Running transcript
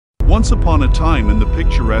Once upon a time in the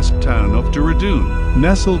picturesque town of Doon,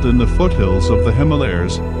 nestled in the foothills of the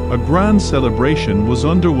Himalayas, a grand celebration was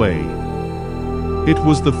underway. It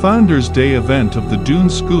was the Founders' Day event of the Doon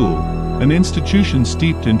School, an institution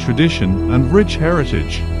steeped in tradition and rich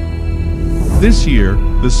heritage. This year,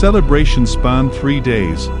 the celebration spanned 3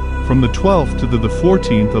 days, from the 12th to the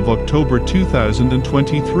 14th of October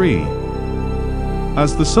 2023.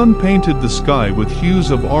 As the sun painted the sky with hues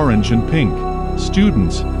of orange and pink,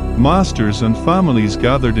 students, masters and families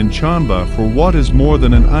gathered in Chamba for what is more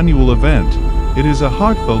than an annual event. It is a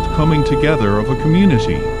heartfelt coming together of a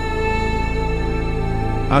community.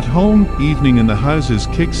 At home, evening in the houses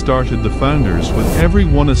kick-started the founders, with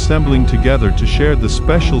everyone assembling together to share the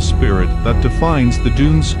special spirit that defines the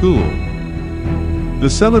Doon School. The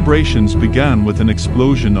celebrations began with an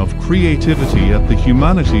explosion of creativity at the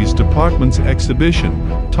Humanities Department's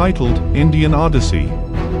exhibition, titled Indian Odyssey.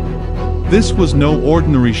 This was no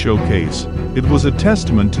ordinary showcase, it was a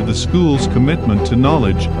testament to the school's commitment to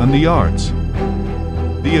knowledge and the arts.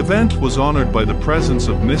 The event was honored by the presence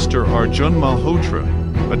of Mr. Arjun Malhotra,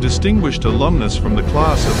 a distinguished alumnus from the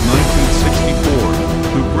class of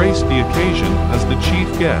 1964, who graced the occasion as the chief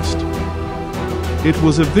guest. It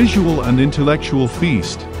was a visual and intellectual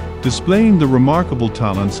feast, displaying the remarkable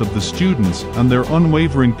talents of the students and their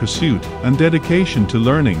unwavering pursuit and dedication to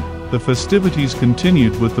learning. The festivities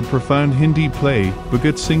continued with the profound Hindi play,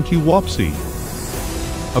 Bhagat Singh Ki Wapsi,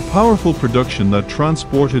 a powerful production that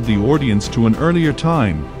transported the audience to an earlier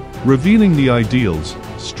time, revealing the ideals,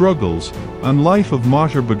 struggles, and life of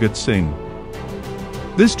martyr Bhagat Singh.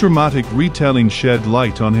 This dramatic retelling shed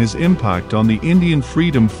light on his impact on the Indian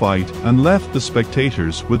freedom fight and left the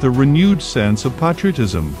spectators with a renewed sense of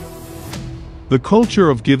patriotism. The culture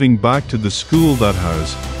of giving back to the school that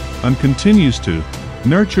has, and continues to,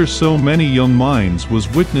 nurture so many young minds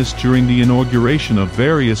was witnessed during the inauguration of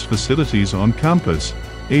various facilities on campus,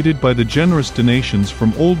 aided by the generous donations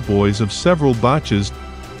from old boys of several batches.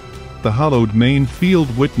 The hallowed main field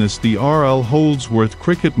witnessed the R.L. Holdsworth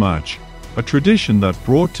cricket match, a tradition that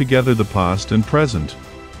brought together the past and present.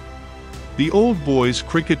 The old boys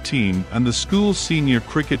cricket team and the school's senior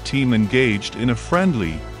cricket team engaged in a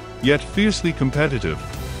friendly, yet fiercely competitive,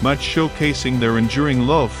 match showcasing their enduring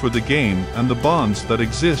love for the game and the bonds that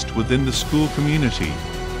exist within the school community.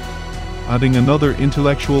 Adding another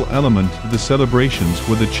intellectual element to the celebrations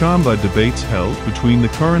were the Chamba debates held between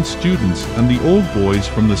the current students and the old boys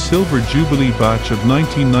from the Silver Jubilee batch of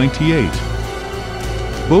 1998.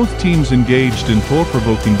 Both teams engaged in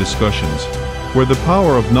thought-provoking discussions, where the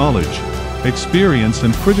power of knowledge, experience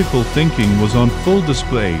and critical thinking was on full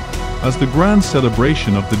display. As the grand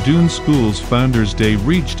celebration of the Doon School's Founders' Day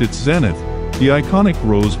reached its zenith, the iconic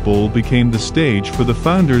Rose Bowl became the stage for the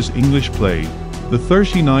Founders' English play, The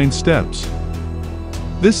 39 Steps.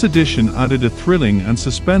 This edition added a thrilling and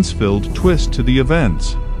suspense-filled twist to the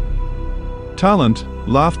events. Talent,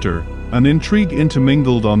 laughter, and intrigue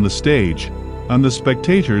intermingled on the stage, and the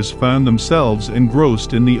spectators found themselves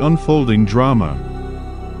engrossed in the unfolding drama.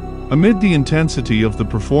 Amid the intensity of the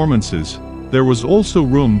performances, there was also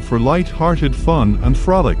room for light-hearted fun and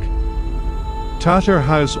frolic. Tatar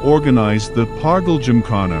House organized the Pargal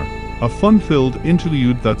Gymkhana, a fun-filled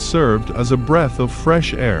interlude that served as a breath of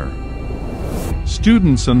fresh air.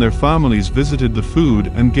 Students and their families visited the food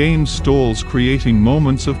and games stalls, creating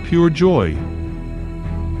moments of pure joy.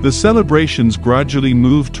 The celebrations gradually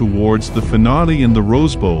moved towards the finale in the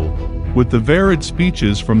Rose Bowl, with the varied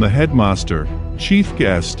speeches from the headmaster, chief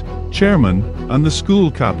guest, chairman, and the school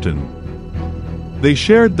captain. They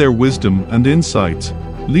shared their wisdom and insights,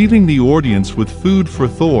 leaving the audience with food for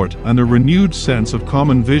thought and a renewed sense of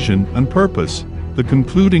common vision and purpose. The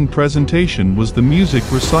concluding presentation was the music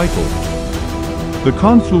recital. The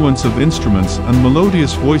confluence of instruments and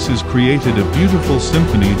melodious voices created a beautiful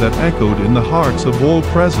symphony that echoed in the hearts of all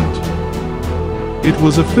present. It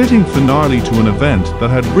was a fitting finale to an event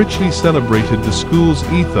that had richly celebrated the school's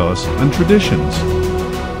ethos and traditions.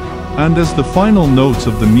 And as the final notes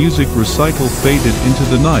of the music recital faded into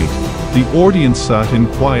the night, the audience sat in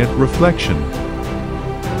quiet reflection.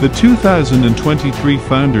 The 2023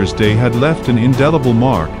 Founders' Day had left an indelible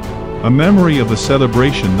mark, a memory of a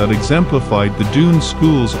celebration that exemplified the Doon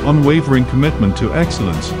School's unwavering commitment to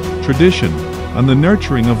excellence, tradition, and the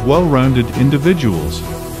nurturing of well-rounded individuals.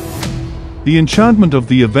 The enchantment of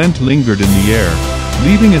the event lingered in the air,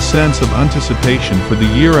 leaving a sense of anticipation for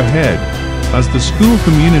the year ahead, as the school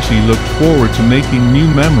community looked forward to making new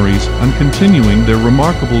memories and continuing their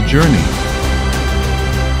remarkable journey.